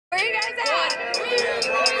Where you guys at?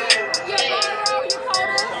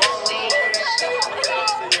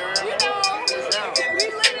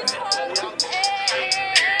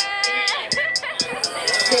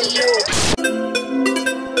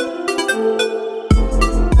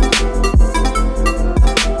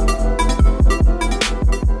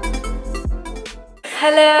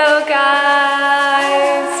 Hello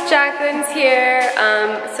guys, Jacqueline's here.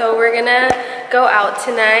 So we're gonna go out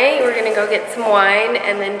tonight. We're gonna go get some wine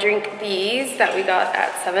and then drink these that we got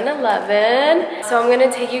at 7-Eleven. So I'm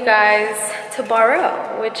gonna take you guys to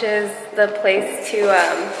Barrow, which is the place to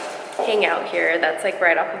hang out here. That's like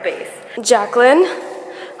right off of base. Jacqueline,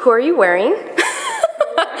 who are you wearing? I'm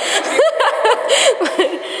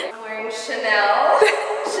wearing Chanel.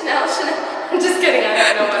 Chanel. I'm just kidding, I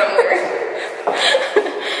don't know what I'm wearing.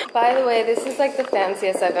 By the way, this is like the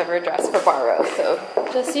fanciest I've ever dressed for Barrow, so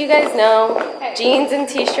just so you guys know, jeans and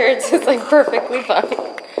t-shirts is like perfectly fine.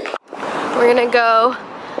 We're gonna go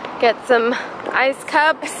get some ice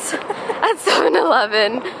cups at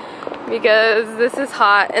 7-Eleven because this is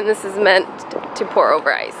hot and this is meant to pour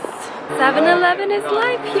over ice. 7-Eleven is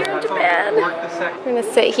life here in Japan. We're gonna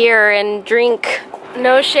sit here and drink.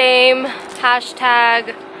 No shame,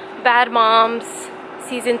 hashtag bad moms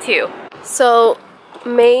season 2. So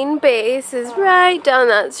main base is right down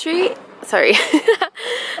that street. Sorry.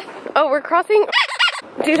 Oh, we're crossing.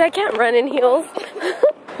 Dude, I can't run in heels.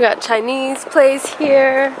 We got Chinese place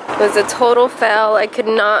here. It was a total fail. I could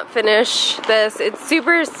not finish this. It's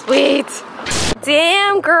super sweet.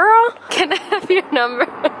 Damn, girl. Can I have your number?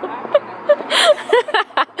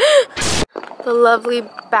 The lovely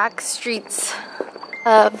back streets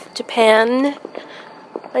of Japan.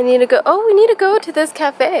 I need to go, oh, we need to go to this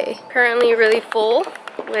cafe. Currently really full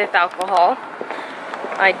with alcohol.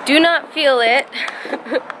 I do not feel it,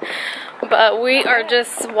 but we are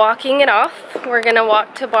just walking it off. We're gonna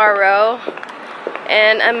walk to Barrow,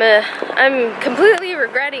 and I'm completely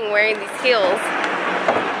regretting wearing these heels.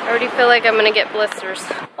 I already feel like I'm gonna get blisters.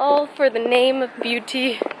 All for the name of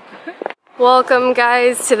beauty. Welcome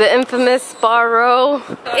guys to the infamous Barrow.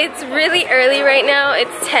 It's really early right now,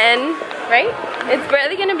 it's 10, right? It's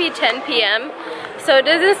barely gonna be 10 p.m. So it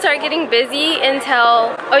doesn't start getting busy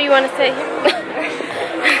until, oh, you wanna sit here?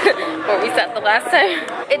 Where we sat the last time?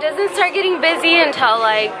 It doesn't start getting busy until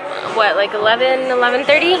like, what, like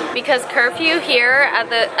 11:30? Because curfew here at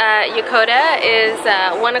the Yokota is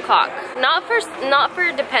 1 o'clock. Not for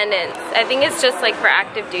dependents. I think it's just like for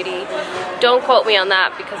active duty. Don't quote me on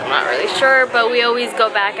that because I'm not really sure, but we always go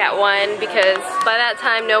back at 1 because by that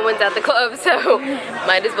time no one's at the club, so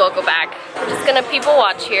might as well go back. We're just gonna people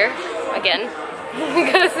watch here again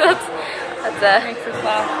because that's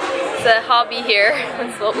a hobby here.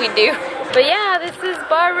 That's what we do. But yeah, this is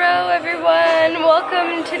Barrow, everyone.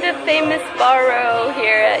 Welcome to the famous Barrow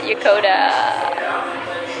here at Yokota.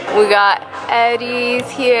 We got Eddie's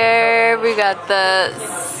here. We got the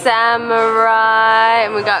Samurai,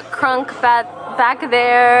 and we got Crunk back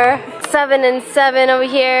there. 7 and 7 over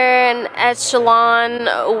here, and Echelon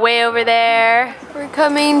way over there. We're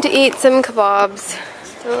coming to eat some kebabs.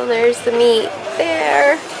 So there's the meat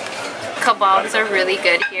there. Kebabs are really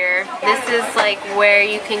good here. This is like where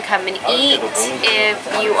you can come and eat if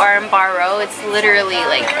you are in Barrow. It's literally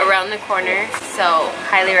like around the corner. So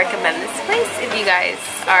highly recommend this place if you guys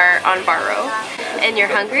are on Barrow and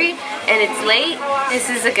you're hungry and it's late. This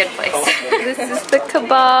is a good place. This is the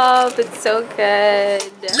kebab. It's so good.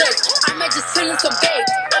 Look, I might just fill in some babe.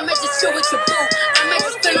 I might just chill with your boo. I might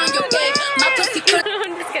just fill on your babe. My pussy could.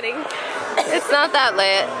 I'm just kidding. It's not that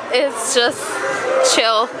lit. It's just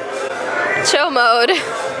chill mode.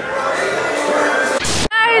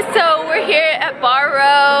 Guys, so we're here at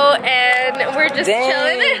Barrow and we're just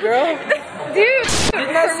chilling. Girl. Dude,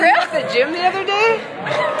 didn't I see you at the gym the other day?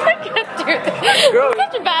 I can't do this. Girl,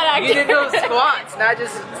 such a bad actor. You did those squats and I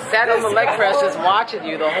just sat on the leg press just watching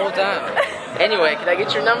you the whole time. Anyway, can I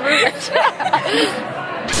get your number?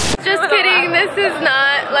 Just kidding, this is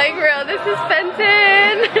not like real, this is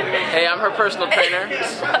Fenton. Hey, I'm her personal trainer.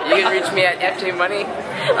 You can reach me at FJ Money.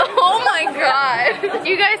 Oh my god.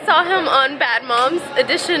 You guys saw him on Bad Moms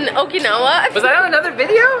Edition Okinawa. Was that on another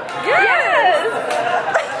video? Yes.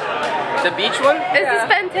 The beach one? This is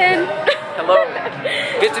Fenton. Hello.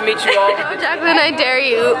 Good to meet you all. Oh, Jacqueline, I dare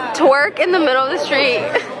you to work in the middle of the street.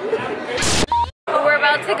 We're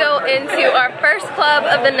about to go into our first club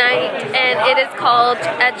of the night, and it is called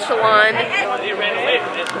Echelon.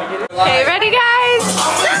 Okay, ready, guys?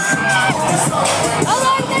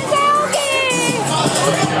 Along the talking!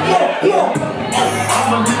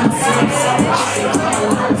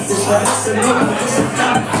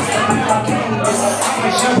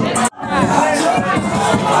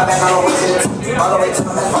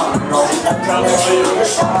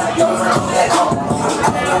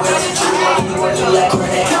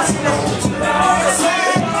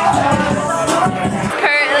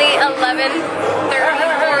 Currently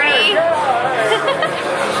 11:40,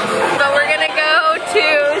 but we're gonna go to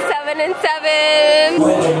 7 and 7.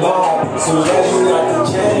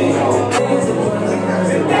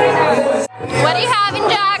 What are you having,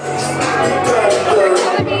 Jax?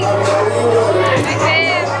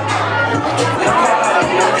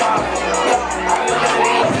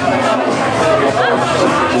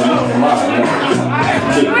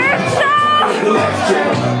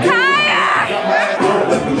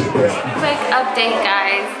 Quick update,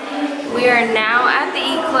 guys. We are now at the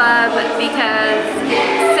E-Club because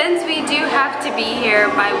since we do have to be here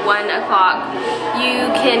by 1 o'clock,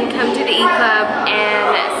 you can come to the E-Club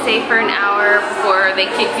and stay for an hour before they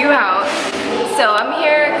kick you out. So I'm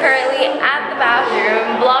here currently at the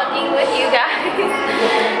bathroom vlogging with you guys,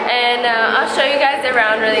 and I'll show you guys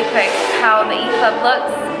around really quick how the E-Club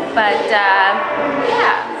looks. But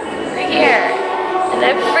yeah, we're here, and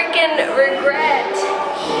I freaking regret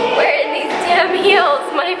wearing these damn heels.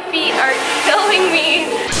 My feet are killing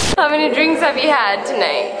me. How many drinks have you had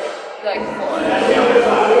tonight? Like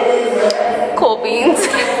 4. Cool beans.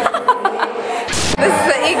 This is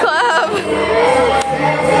the E-Club.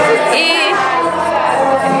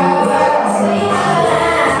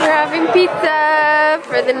 We're having pizza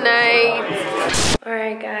for the night.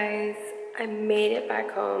 Alright guys, I made it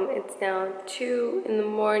back home. It's now 2 in the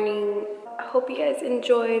morning. I hope you guys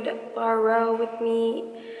enjoyed Bar Row with me.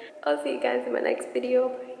 I'll see you guys in my next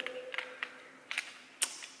video.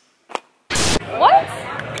 Bye. What?